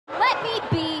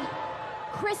Let me be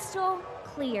crystal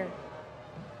clear.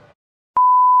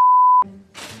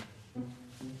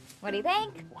 What do you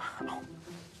think? Wow.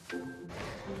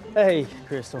 Hey,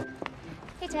 Crystal.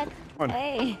 Hey, Ted.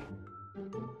 Hey.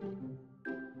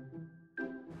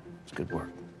 It's good work.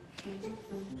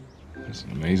 It's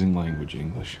an amazing language,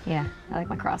 English. Yeah, I like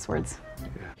my crosswords.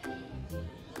 Yeah.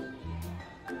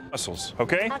 Muscles,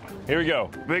 okay? Here we go.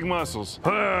 Big muscles.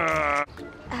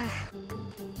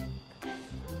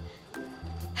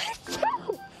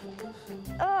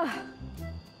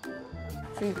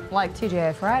 If you like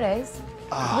TGI Fridays,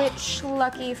 which,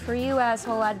 lucky for you,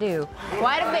 asshole, I do.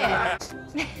 Quite a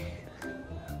bit.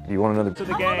 You want another to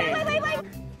the game? Wait.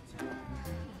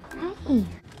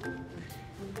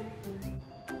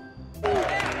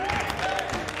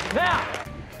 Now!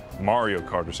 Mario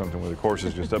Kart or something where the course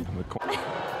is just up in the corner.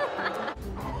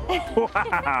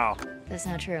 Wow. That's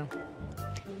not true,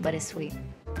 but it's sweet.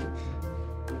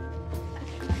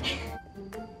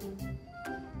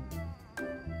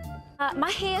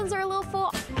 My hands are a little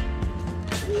full.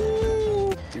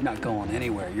 You're not going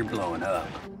anywhere. You're blowing up.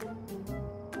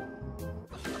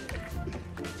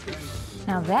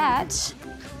 Now that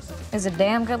is a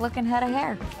damn good-looking head of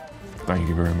hair. Thank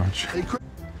you very much.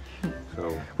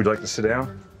 So, would you like to sit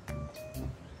down?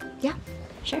 Yeah,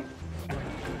 sure.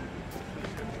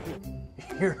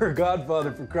 You're her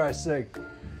godfather, for Christ's sake.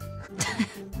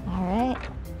 All right,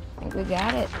 I think we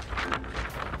got it.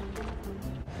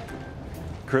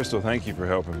 Crystal, thank you for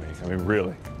helping me. I mean,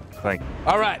 really, thank you.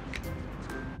 All right.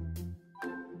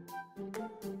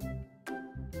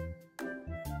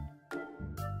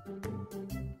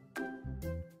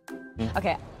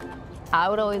 Okay, I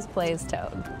would always play as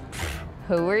Toad.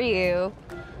 Who are you?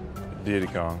 Diddy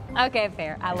Kong. Okay,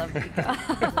 fair. I love Diddy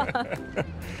Kong.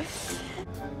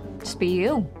 Just be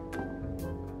you.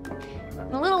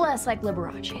 A little less like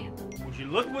Liberace. Would you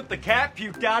look what the cat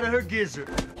puked out of her gizzard?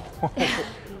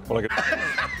 Well,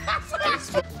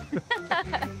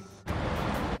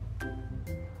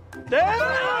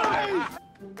 I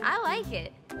I like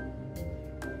it.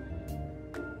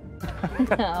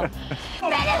 No.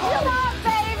 Finish him off,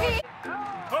 baby!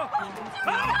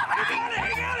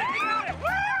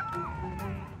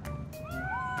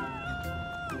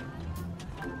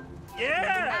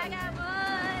 Yeah! I got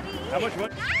money. How much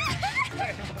money?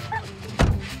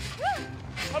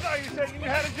 I thought you said you knew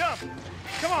how to jump.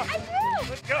 Come on. I do.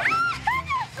 Let's go.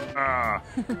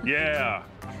 Yeah.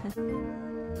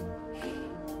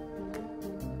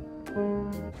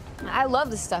 I love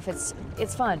this stuff.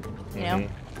 It's fun, you know?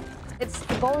 It's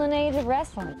the golden age of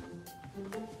wrestling.